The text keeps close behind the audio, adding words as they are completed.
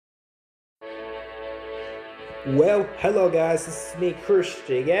Well, hello guys, this is me,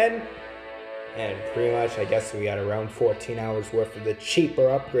 Christian again. And pretty much, I guess we got around 14 hours worth of the cheaper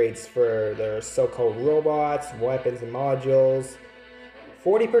upgrades for their so-called robots, weapons, and modules.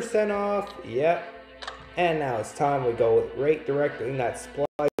 40% off, yep. And now it's time we go right directly in that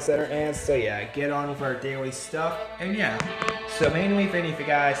supply center. And so yeah, get on with our daily stuff. And yeah, so mainly if any of you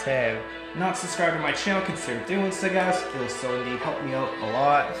guys have not subscribed to my channel, consider doing so guys. It'll so indeed help me out a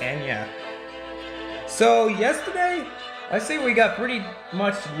lot. And yeah. So yesterday, I say we got pretty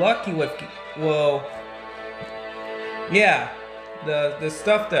much lucky with, well, yeah, the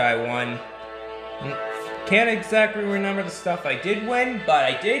stuff that I won. Can't exactly remember the stuff I did win, but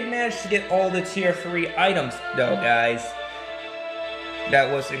I did manage to get all the tier 3 items though, guys.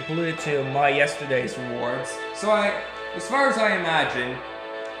 That was included to my yesterday's rewards. So as far as I imagine,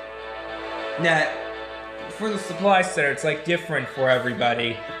 that for the supply center, it's like different for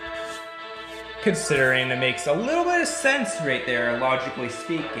everybody. Considering it makes a little bit of sense right there, logically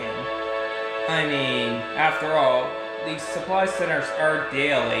speaking. I mean, after all, these supply centers are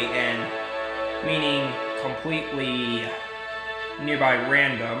daily and meaning completely nearby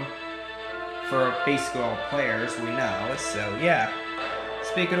random for basically all players, we know. So yeah,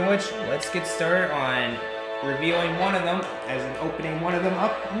 speaking of which, let's get started on revealing one of them, as in opening one of them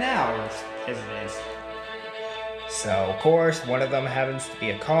up now, as it is. So, of course, one of them happens to be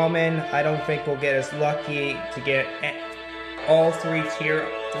a common. I don't think we'll get as lucky to get all 3 tier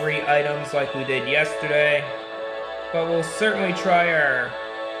 3 items like we did yesterday. But we'll certainly try our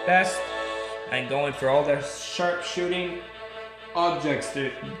best and going for all the sharp shooting objects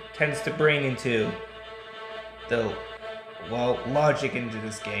that tends to bring into the, well, logic into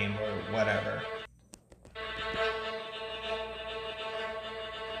this game or whatever.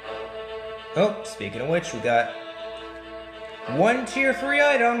 Oh, speaking of which, we got one tier 3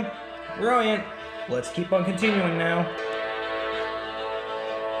 item. Brilliant. Let's keep on continuing now.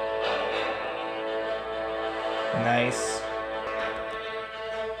 Nice.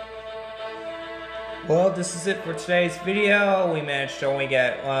 Well, this is it for today's video. We managed to only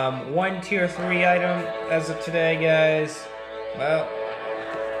get one tier 3 item as of today, guys. Well,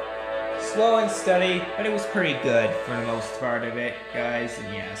 slow and steady, but it was pretty good for the most part of it, guys.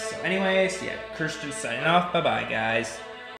 And yeah, so anyways, yeah, Christian signing off. Bye-bye, guys.